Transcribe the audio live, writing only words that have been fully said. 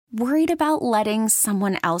Worried about letting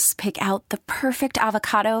someone else pick out the perfect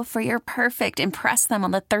avocado for your perfect impress them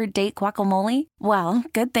on the third date guacamole? Well,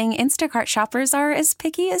 good thing Instacart shoppers are as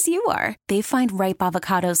picky as you are. They find ripe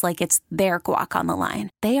avocados like it's their guac on the line.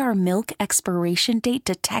 They are milk expiration date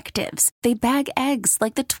detectives. They bag eggs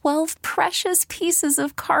like the 12 precious pieces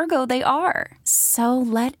of cargo they are. So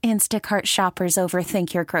let Instacart shoppers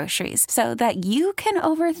overthink your groceries so that you can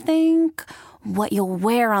overthink what you'll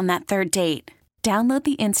wear on that third date. Download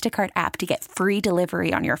the Instacart app to get free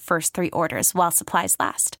delivery on your first 3 orders while supplies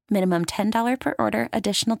last. Minimum $10 per order.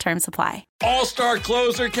 Additional terms apply. All-star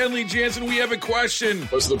closer Kenley Jansen, we have a question.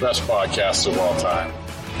 What's the best podcast of all time?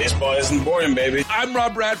 Baseball isn't boring, baby. I'm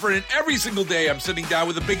Rob Bradford, and every single day I'm sitting down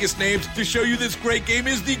with the biggest names to show you this great game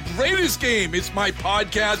is the greatest game. It's my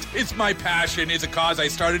podcast. It's my passion. It's a cause I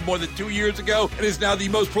started more than 2 years ago and is now the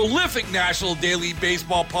most prolific national daily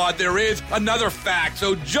baseball pod there is. Another fact.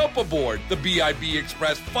 So jump aboard the BIB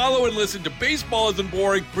Express. Follow and listen to Baseball Isn't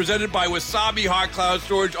Boring, presented by Wasabi Hot Cloud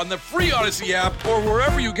Storage on the free Odyssey app or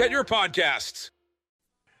wherever you get your podcasts.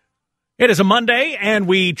 It is a Monday, and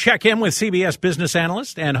we check in with CBS business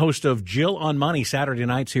analyst and host of Jill on Money Saturday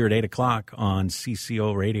nights here at 8 o'clock on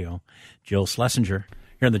CCO Radio, Jill Schlesinger,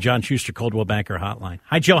 here on the John Schuster Coldwell Banker Hotline.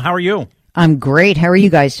 Hi, Jill. How are you? I'm great. How are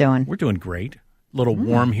you guys doing? We're doing great. A little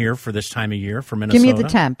warm here for this time of year for Minnesota. Give me the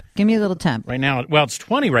temp. Give me a little temp. Right now, well, it's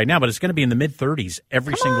 20 right now, but it's going to be in the mid-30s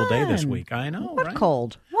every single day this week. I know, What right?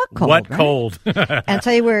 cold? What cold? What right? cold? And I'll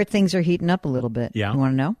tell you where things are heating up a little bit. Yeah. You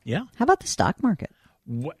want to know? Yeah. How about the stock market?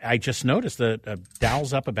 I just noticed that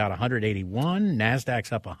Dow's up about 181.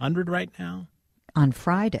 NASDAQ's up 100 right now. On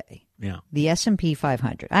Friday, Yeah. the S&P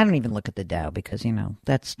 500. I don't even look at the Dow because,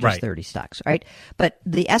 that's just Right. 30 stocks, right? But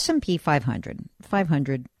the S&P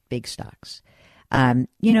 500 big stocks.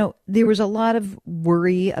 There was a lot of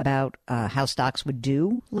worry about how stocks would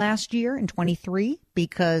do last year in 23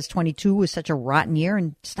 because 22 was such a rotten year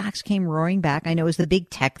and stocks came roaring back. I know it was the big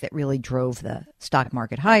tech that really drove the stock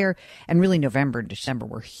market higher, and really November and December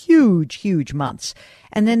were huge, huge months.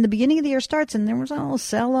 And then the beginning of the year starts and there was a little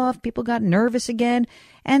sell-off. People got nervous again.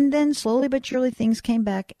 And then slowly but surely things came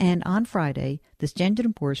back. And on Friday, the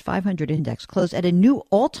Standard & Poor's 500 index closed at a new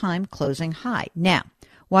all-time closing high. Now,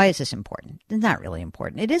 why is this important? It's not really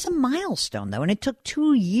important. It is a milestone, though, and it took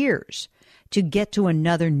 2 years to get to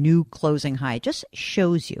another new closing high. It just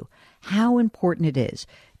shows you how important it is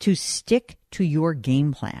to stick to your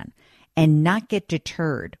game plan and not get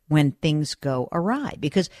deterred when things go awry.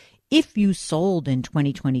 Because if you sold in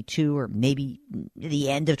 2022 or maybe the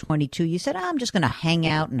end of 22, you said, I'm just going to hang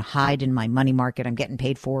out and hide in my money market. I'm getting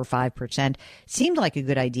paid 4 or 5%. Seemed like a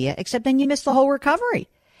good idea, except then you missed the whole recovery.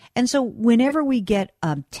 And so whenever we get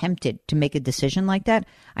tempted to make a decision like that,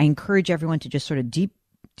 I encourage everyone to just sort of deep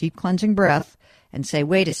cleansing breath and say,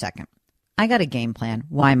 wait a second, I got a game plan.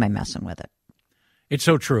 Why am I messing with it? It's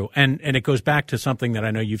so true. And it goes back to something that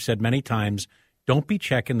I know you've said many times. Don't be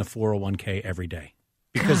checking the 401k every day.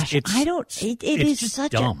 Because Gosh, it's it is just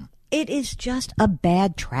such dumb. It is just a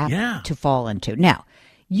bad trap Yeah. to fall into. Now,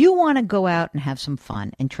 you want to go out and have some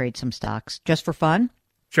fun and trade some stocks just for fun?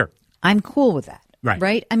 Sure. I'm cool with that.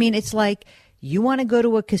 Right. I mean, it's like you want to go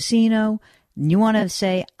to a casino, you want to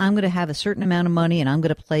say, I'm going to have a certain amount of money and I'm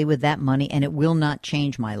going to play with that money and it will not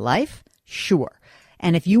change my life. Sure.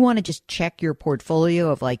 And if you want to just check your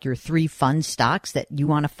portfolio of like your 3 fun stocks that you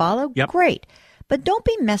want to follow, Yep. Great. But don't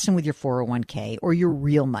be messing with your 401k or your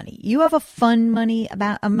real money. You have a fun money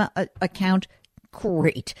account.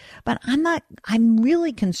 Great. But I'm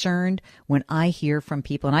really concerned when I hear from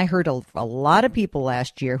people, and I heard a lot of people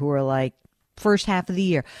last year who are like, first half of the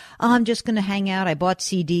year, I'm just going to hang out. I bought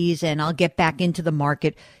CDs and I'll get back into the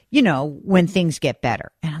market, when things get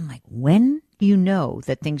better. And I'm like, when do you know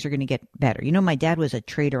that things are going to get better? My dad was a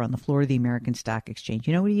trader on the floor of the American Stock Exchange.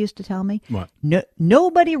 You know what he used to tell me? What?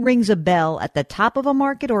 Nobody rings a bell at the top of a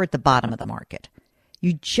market or at the bottom of the market.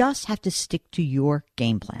 You just have to stick to your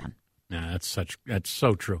game plan. Yeah, that's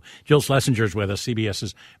so true. Jill Schlesinger is with us,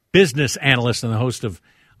 CBS's business analyst and the host of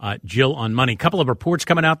Jill on Money. A couple of reports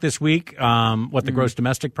coming out this week. The gross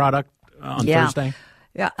domestic product on Thursday.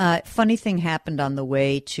 Yeah. Funny thing happened on the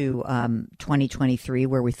way to 2023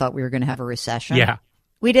 where we thought we were going to have a recession. Yeah.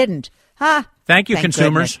 We didn't. Thank you, Thank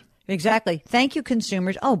consumers. goodness. Exactly. Thank you,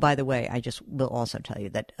 consumers. Oh, by the way, I just will also tell you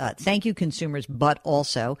that thank you, consumers, but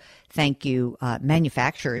also thank you,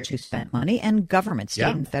 manufacturers who spent money and government,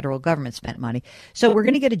 state and federal government spent money. So we're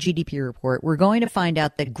going to get a GDP report. We're going to find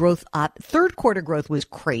out that growth, third quarter growth was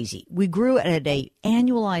crazy. We grew at an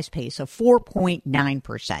annualized pace of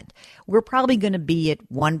 4.9%. We're probably going to be at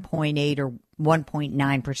 1.8 or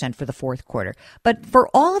 1.9% for the fourth quarter. But for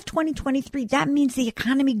all of 2023, that means the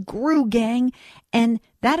economy grew, gang. And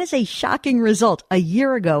that is a shocking result. A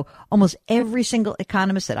year ago, almost every single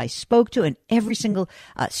economist that I spoke to and every single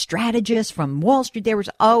strategist from Wall Street, there was,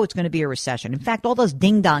 it's going to be a recession. In fact, all those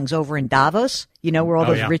ding-dongs over in Davos, where all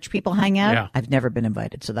those rich people hang out. Yeah. I've never been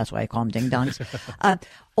invited, so that's why I call them ding-dongs.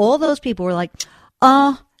 All those people were like,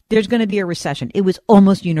 there's going to be a recession. It was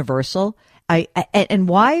almost universal. And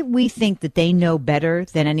why we think that they know better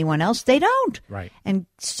than anyone else, they don't. Right. And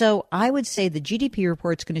so I would say the GDP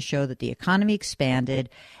report's going to show that the economy expanded.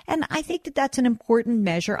 And I think that that's an important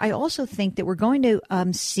measure. I also think that we're going to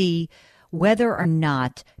see whether or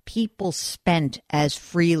not people spent as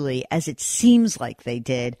freely as it seems like they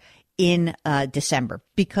did in December,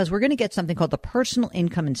 because we're going to get something called the Personal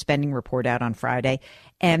Income and Spending Report out on Friday.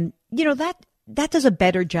 And, that does a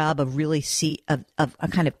better job of really of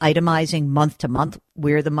kind of itemizing month to month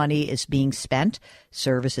where the money is being spent,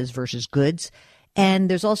 services versus goods. And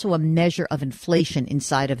there's also a measure of inflation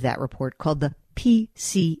inside of that report called the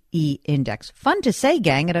PCE index. Fun to say,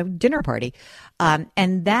 gang, at a dinner party.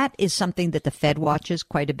 And that is something that the Fed watches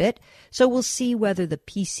quite a bit. So we'll see whether the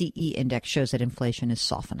PCE index shows that inflation is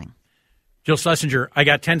softening. Jill Schlesinger, I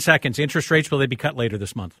got 10 seconds. Interest rates, will they be cut later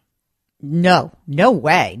this month? No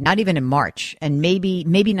way. Not even in March, and maybe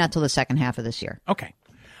not till the second half of this year. Okay.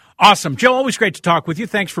 Awesome. Joe, always great to talk with you.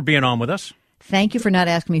 Thanks for being on with us. Thank you for not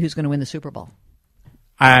asking me who's going to win the Super Bowl.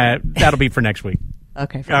 That'll be for next week.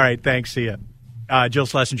 Okay. Fine. All right. Thanks. See ya. Jill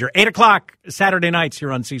Schlesinger, 8 o'clock Saturday nights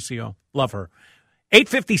here on CCO. Love her.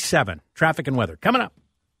 8:57, traffic and weather. Coming up.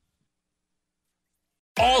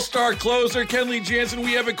 All-star closer Kenley Jansen,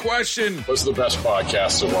 we have a question. What's the best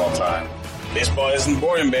podcast of all time? Baseball isn't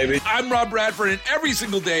boring, baby. I'm Rob Bradford, and every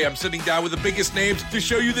single day I'm sitting down with the biggest names to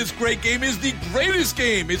show you this great game is the greatest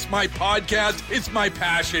game. It's my podcast. It's my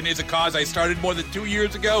passion. It's a cause I started more than 2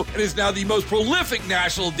 years ago and is now the most prolific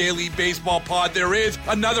national daily baseball pod there is.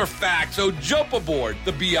 Another fact, so jump aboard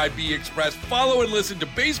the BIB Express. Follow and listen to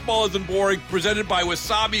Baseball Isn't Boring, presented by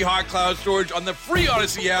Wasabi Hot Cloud Storage on the free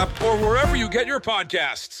Odyssey app or wherever you get your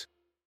podcasts.